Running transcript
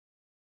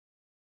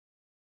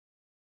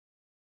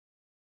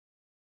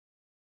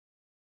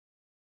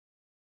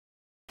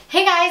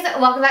Hey guys,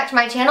 welcome back to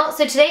my channel.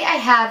 So today I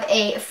have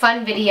a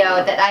fun video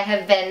that I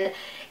have been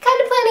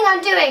kind of planning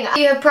on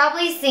doing. You have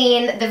probably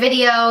seen the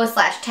video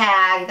slash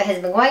tag that has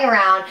been going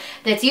around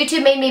that's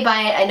YouTube made me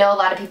buy it. I know a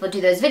lot of people do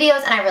those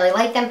videos and I really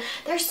like them.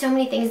 There's so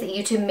many things that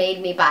YouTube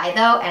made me buy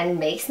though and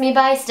makes me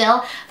buy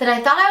still that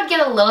I thought I would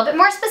get a little bit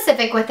more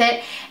specific with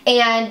it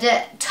and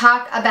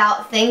talk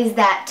about things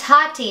that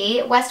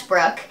Tati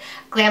Westbrook,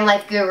 Glam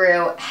Life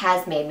Guru,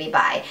 has made me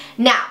buy.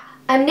 Now,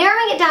 I'm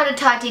narrowing it down to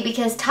Tati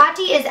because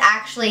Tati is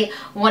actually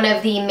one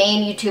of the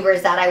main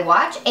YouTubers that I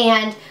watch,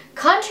 and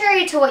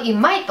contrary to what you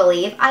might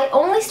believe, I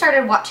only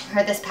started watching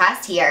her this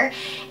past year,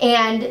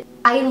 and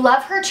I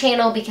love her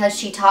channel because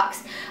she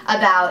talks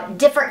about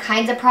different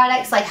kinds of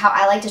products, like how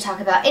I like to talk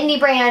about indie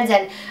brands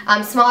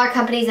and smaller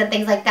companies and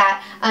things like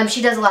that.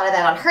 She does a lot of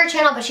that on her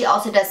channel, but she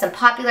also does some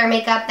popular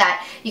makeup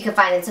that you can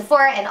find in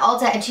Sephora and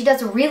Ulta, and she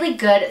does really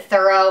good,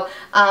 thorough,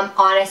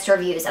 honest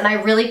reviews, and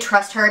I really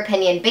trust her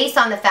opinion based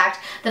on the fact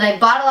that I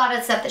bought a lot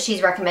of stuff that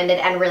she's recommended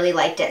and really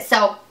liked it.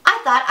 So I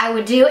thought I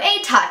would do a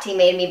Tati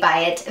made me buy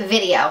it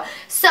video.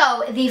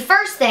 So the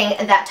first thing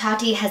that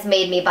Tati has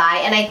made me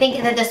buy, and I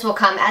think that this will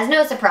come as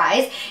no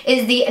surprise,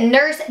 is the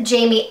Nurse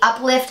Jamie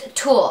Uplift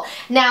tool.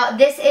 Now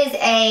this is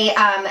a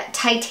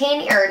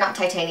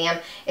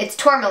it's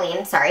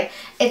tourmaline, sorry.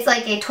 It's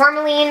like a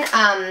tourmaline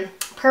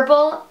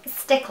purple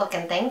stick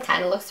looking thing,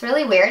 kind of looks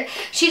really weird.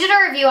 She did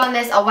a review on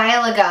this a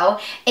while ago,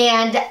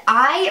 and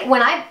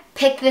when I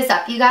picked this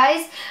up, you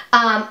guys,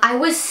 I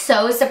was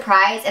so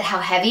surprised at how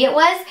heavy it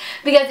was,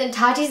 because in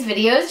Tati's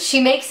videos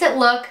she makes it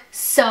look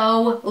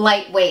so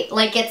lightweight,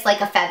 like it's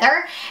like a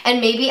feather,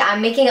 and maybe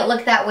I'm making it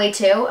look that way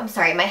too. I'm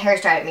sorry, my hair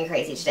is driving me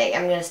crazy today.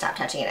 I'm gonna stop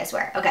touching it, I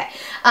swear. Okay,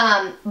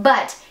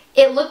 but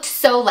it looked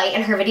so light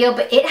in her video,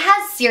 but it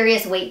has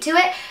serious weight to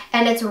it,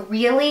 and it's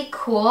really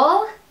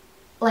cool,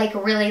 like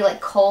really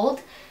like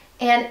cold,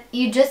 and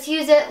you just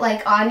use it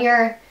like on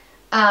your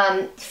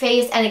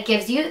face, and it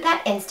gives you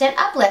that instant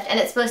uplift, and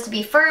it's supposed to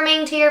be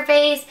firming to your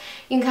face.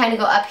 You can kind of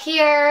go up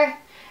here,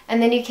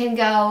 and then you can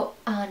go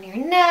on your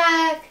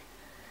neck,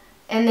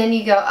 and then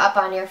you go up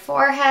on your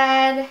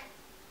forehead,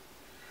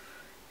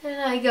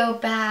 and I go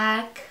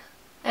back,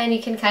 and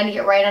you can kind of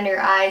get right under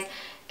your eyes,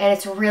 and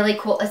it's really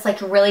cool. It's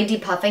like really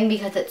depuffing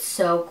because it's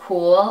so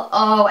cool.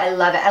 Oh, I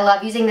love it. I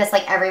love using this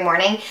like every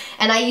morning,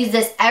 and I use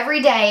this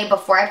every day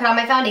before I put on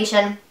my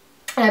foundation.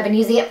 And I've been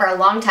using it for a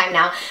long time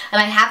now,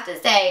 and I have to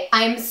say,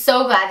 I'm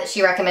so glad that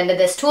she recommended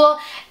this tool.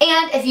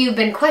 And if you've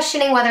been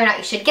questioning whether or not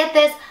you should get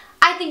this,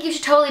 I think you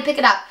should totally pick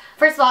it up.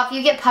 First of all, if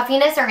you get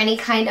puffiness or any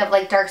kind of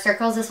like dark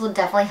circles, this will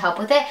definitely help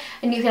with it.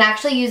 And you can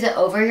actually use it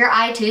over your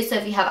eye too, so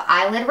if you have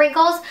eyelid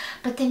wrinkles,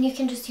 but then you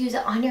can just use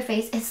it on your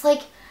face. It's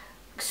like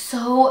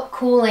so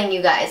cooling,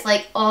 you guys.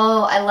 Like,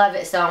 oh, I love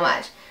it so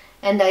much.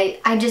 And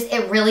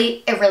it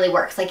really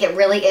works. Like, it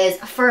really is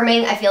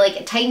firming. I feel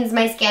like it tightens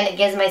my skin. It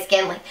gives my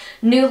skin like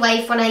new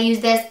life when I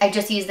use this. I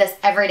just use this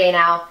every day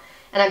now,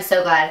 and I'm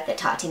so glad that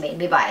Tati made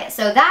me buy it.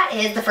 So that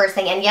is the first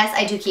thing, and yes,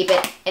 I do keep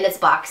it in its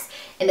box,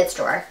 in its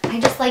drawer. I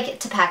just like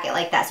it to pack it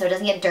like that so it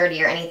doesn't get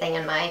dirty or anything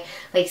in my,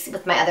 like,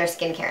 with my other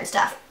skincare and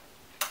stuff.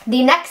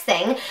 The next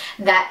thing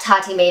that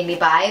Tati made me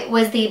buy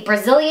was the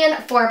Brazilian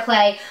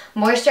Foreplay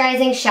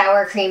Moisturizing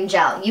Shower Cream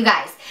Gel. You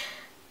guys,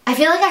 I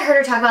feel like I heard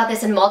her talk about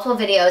this in multiple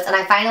videos, and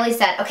I finally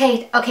said,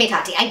 okay,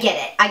 Tati, I get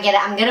it.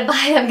 I'm gonna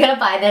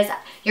buy this.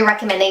 You're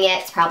recommending it.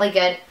 It's probably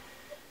good.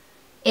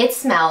 It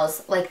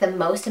smells like the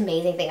most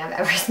amazing thing I've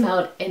ever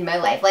smelled in my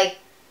life. Like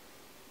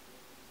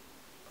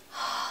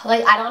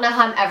I don't know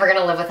how I'm ever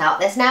gonna live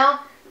without this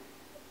now.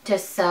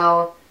 Just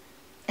so,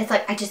 it's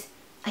like, I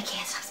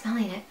can't stop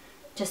smelling it.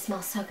 It just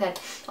smells so good.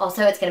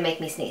 Also, it's gonna make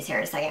me sneeze here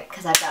in a second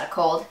because I've got a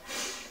cold.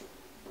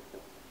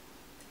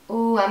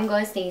 Ooh, I'm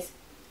gonna sneeze.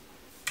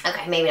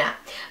 Okay, maybe not.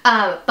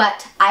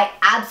 But I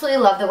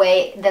absolutely love the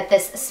way that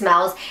this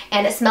smells,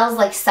 and it smells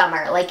like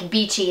summer, like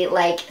beachy,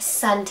 like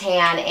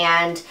suntan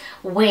and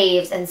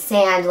waves and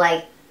sand,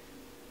 like,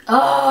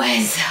 oh,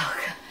 it's so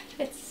good.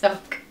 It's so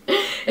good.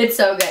 It's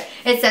so good.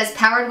 It says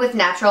powered with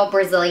natural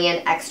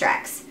Brazilian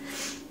extracts.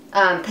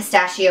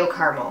 Pistachio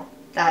caramel.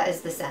 That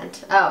is the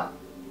scent. Oh,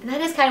 and that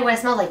is kind of what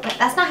it smells like, but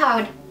that's not how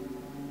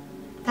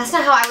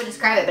I would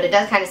describe it, but it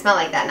does kind of smell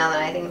like that now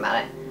that I think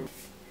about it.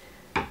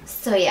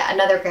 So yeah,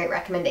 another great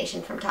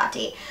recommendation from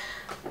Tati.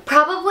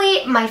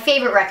 Probably my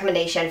favorite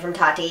recommendation from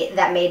Tati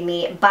that made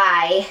me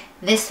buy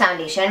this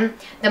foundation,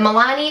 the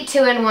Milani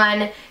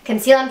 2-in-1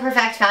 Conceal and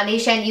Perfect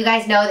foundation. You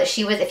guys know that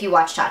she was, if you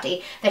watch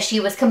Tati, that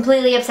she was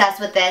completely obsessed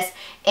with this,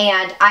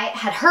 and I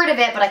had heard of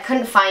it, but I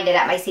couldn't find it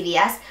at my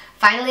CVS.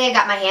 Finally, I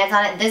got my hands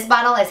on it. This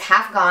bottle is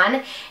half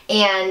gone,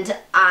 and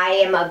I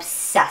am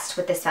obsessed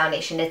with this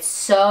foundation. It's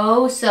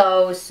so,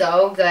 so,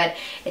 so good.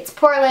 It's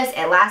poreless.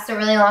 It lasts a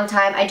really long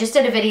time. I just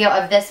did a video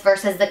of this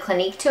versus the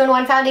Clinique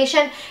 2-in-1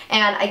 foundation,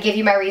 and I give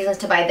you my reasons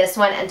to buy this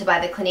one and to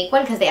buy the Clinique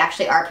one because they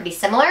actually are pretty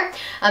similar.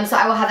 So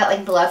I will have that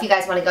link below if you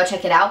guys want to go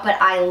check it out,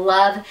 but I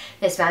love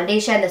this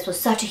foundation. This was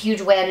such a huge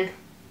win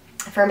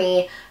for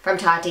me from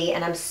Tati,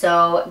 and I'm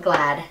so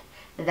glad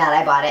that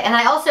I bought it. And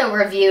I also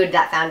reviewed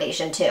that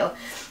foundation too,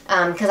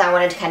 because I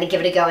wanted to kind of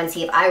give it a go and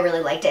see if I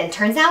really liked it. And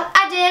turns out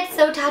I did,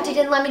 so Tati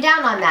didn't let me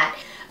down on that.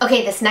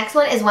 Okay, this next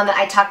one is one that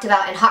I talked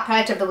about in Hot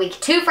Product of the Week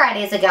 2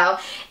 Fridays ago,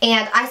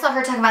 and I saw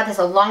her talk about this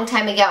a long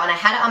time ago, and I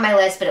had it on my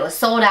list, but it was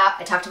sold out.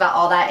 I talked about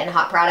all that in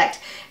Hot Product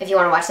if you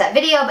want to watch that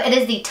video, but it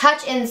is the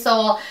Touch in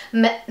Sol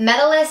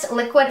Metalist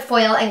Liquid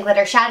Foil and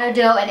Glitter Shadow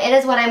Duo, and it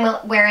is what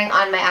I'm wearing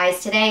on my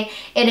eyes today.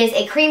 It is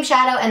a cream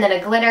shadow and then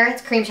a glitter.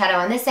 It's cream shadow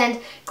on this end,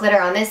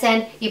 glitter on this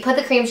end. You put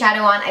the cream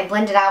shadow on, I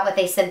blend it out with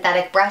a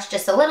synthetic brush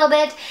just a little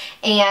bit,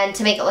 and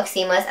to make it look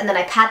seamless, and then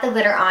I pat the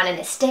glitter on and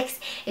it sticks.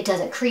 It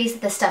doesn't crease.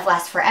 This stuff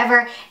lasts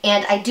forever,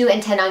 and I do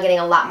intend on getting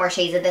a lot more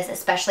shades of this,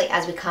 especially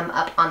as we come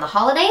up on the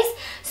holidays,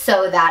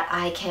 so that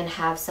I can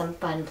have some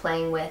fun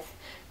playing with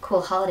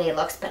cool holiday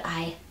looks. But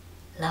I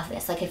love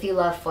this. Like, if you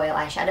love foil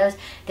eyeshadows,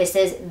 this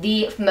is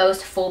the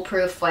most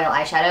foolproof foil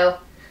eyeshadow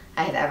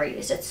I have ever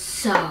used. It's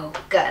so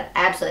good. I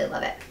absolutely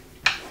love it.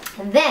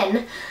 And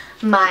then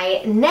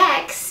my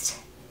next,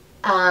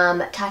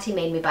 Tati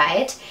made me buy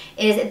it,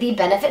 is the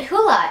Benefit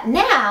Hoola.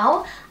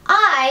 Now,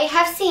 I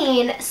have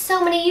seen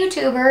so many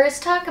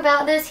YouTubers talk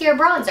about this here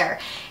bronzer,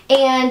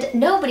 and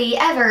nobody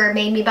ever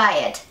made me buy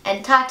it,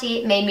 and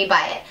Tati made me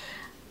buy it.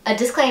 A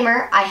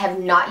disclaimer, I have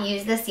not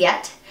used this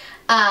yet.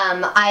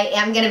 I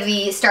am going to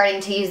be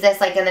starting to use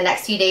this like in the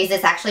next few days.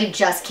 This actually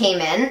just came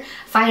in.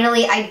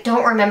 Finally, I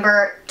don't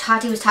remember,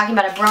 Tati was talking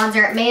about a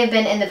bronzer. It may have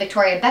been in the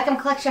Victoria Beckham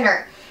collection,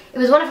 or it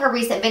was one of her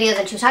recent videos,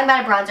 and she was talking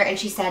about a bronzer, and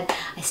she said,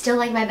 I still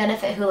like my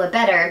Benefit Hoola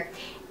better.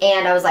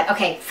 And I was like,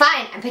 okay,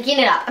 fine, I'm picking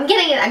it up. I'm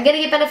getting it. I'm gonna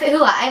get Benefit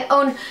Hoola. I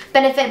own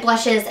Benefit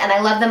blushes and I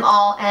love them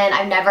all, and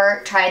I've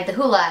never tried the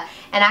Hoola.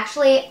 And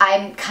actually,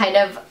 I kind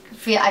of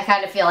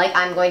feel like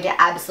I'm going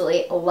to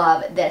absolutely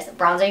love this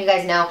bronzer. You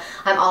guys know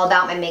I'm all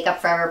about my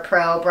Makeup Forever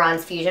Pro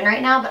Bronze Fusion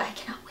right now, but I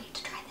cannot wait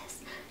to try this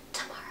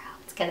tomorrow.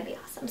 It's gonna be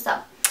awesome. So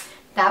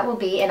that will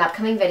be in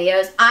upcoming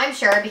videos, I'm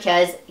sure,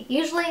 because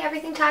usually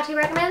everything Tati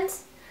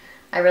recommends,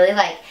 I really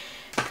like.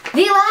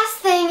 The last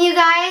thing, you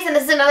guys, and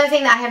this is another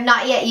thing that I have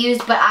not yet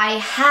used, but I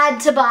had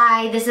to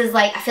buy. This is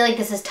like, I feel like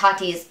this is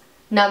Tati's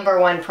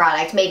 #1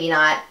 product. Maybe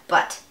not,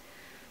 but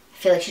I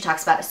feel like she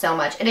talks about it so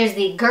much. It is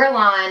the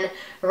Guerlain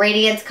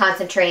Radiance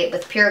Concentrate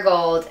with Pure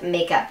Gold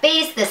Makeup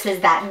Base. This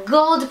is that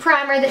gold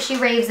primer that she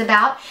raves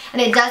about,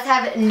 and it does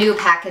have new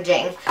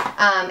packaging.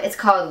 It's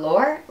called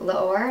L'Or,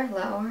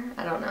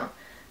 I don't know.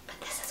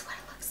 But this is what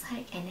it looks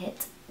like, and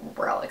it's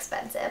real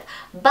expensive.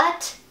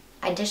 But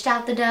I dished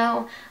out the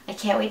dough. I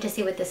can't wait to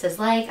see what this is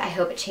like. I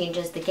hope it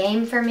changes the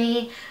game for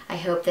me. I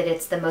hope that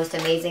it's the most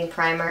amazing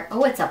primer.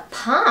 Oh, it's a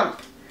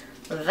pump.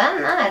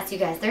 Very nice, you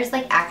guys. There's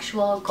like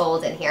actual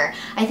gold in here.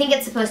 I think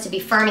it's supposed to be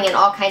firming and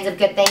all kinds of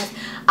good things.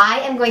 I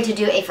am going to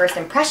do a first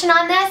impression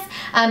on this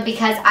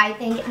because I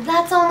think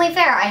that's only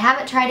fair. I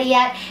haven't tried it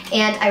yet,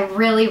 and I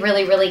really,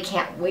 really, really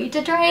can't wait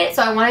to try it.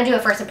 So I want to do a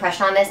first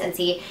impression on this and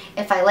see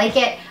if I like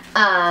it.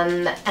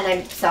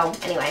 So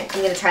anyway,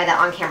 I'm going to try that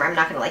on camera. I'm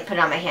not going to like put it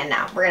on my hand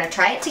now. We're going to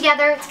try it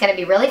together. It's going to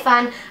be really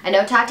fun. I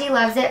know Tati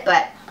loves it,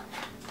 but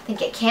I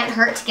think it can't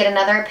hurt to get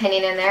another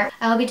opinion in there.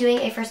 I'll be doing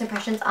a first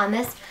impressions on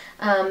this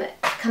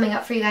coming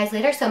up for you guys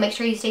later, so make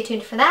sure you stay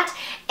tuned for that.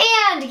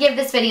 And give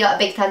this video a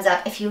big thumbs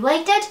up if you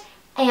liked it.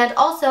 And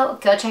also,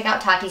 go check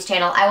out Tati's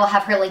channel. I will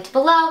have her linked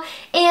below,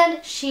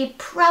 and she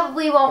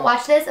probably won't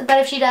watch this, but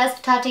if she does,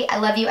 Tati, I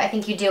love you. I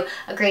think you do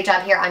a great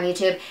job here on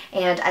YouTube,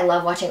 and I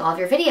love watching all of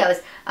your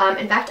videos.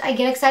 In fact, I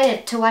get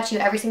excited to watch you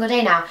every single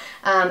day now,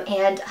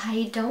 and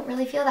I don't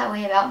really feel that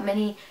way about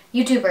many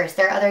YouTubers.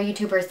 There are other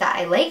YouTubers that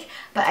I like,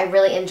 but I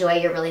really enjoy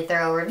your really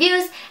thorough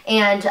reviews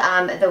and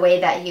the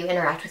way that you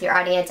interact with your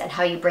audience and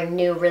how you bring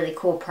new, really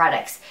cool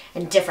products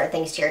and different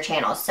things to your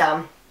channel.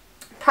 So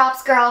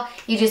props, girl.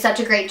 You do such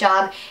a great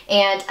job,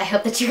 and I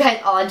hope that you guys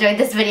all enjoyed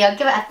this video.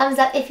 Give it a thumbs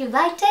up if you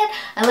liked it.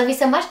 I love you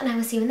so much, and I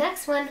will see you in the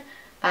next one.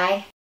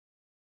 Bye.